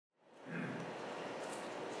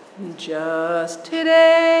Just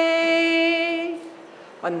today,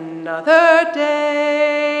 another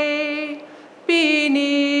day,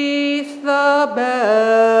 beneath the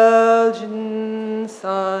Belgian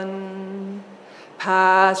sun,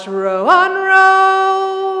 past row on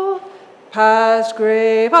row, past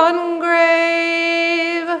grave on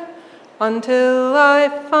grave, until I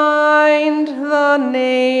find the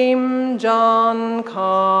name John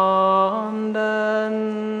Condon,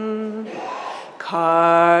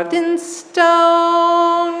 carved in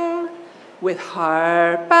stone, with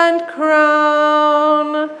harp and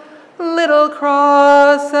crown, little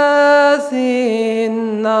crosses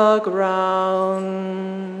in the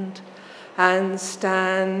ground. And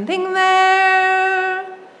standing there,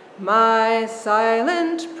 my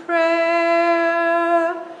silent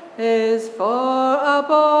prayer is for a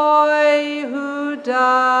boy who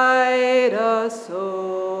died a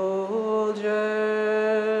soldier,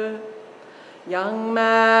 young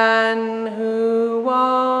man who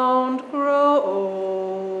won't grow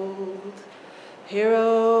old,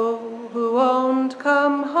 hero who won't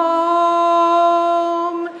come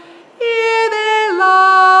home. Here they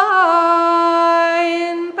lie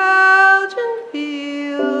in Belgian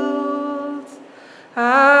fields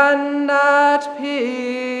and at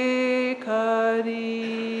Picardy,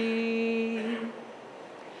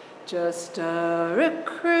 just a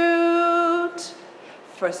recruit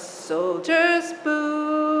for soldiers'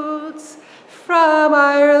 boots from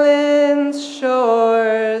Ireland's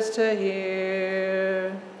shores to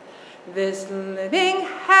here. This living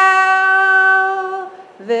hell,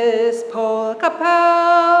 this polka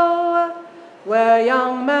pell, where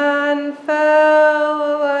young man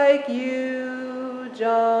fell like you,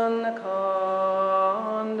 John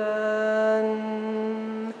Condon,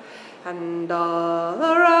 and all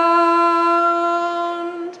around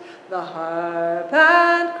the harp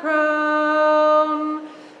and crown,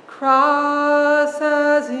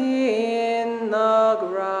 crosses in the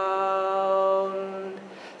ground,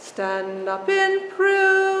 stand up in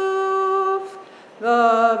proof,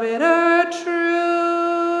 the bitter truth,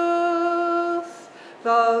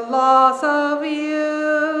 the loss of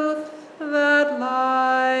youth that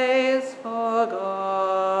lies forgotten,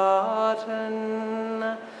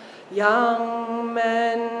 young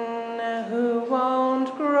men who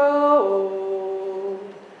won't grow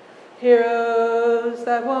old, heroes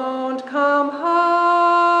that won't come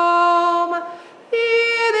home.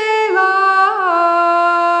 Here they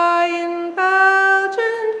lie in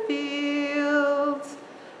Belgian fields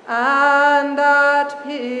and at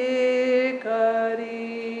Picardy.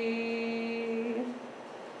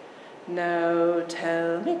 Now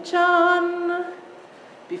tell me, John,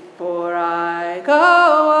 before I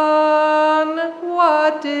go on,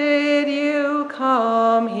 what did you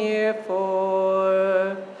come here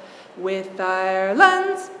for? With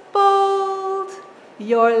Ireland's bold,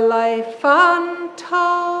 your life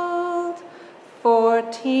untold,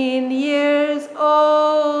 14 years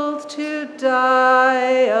old to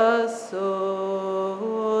die a soldier.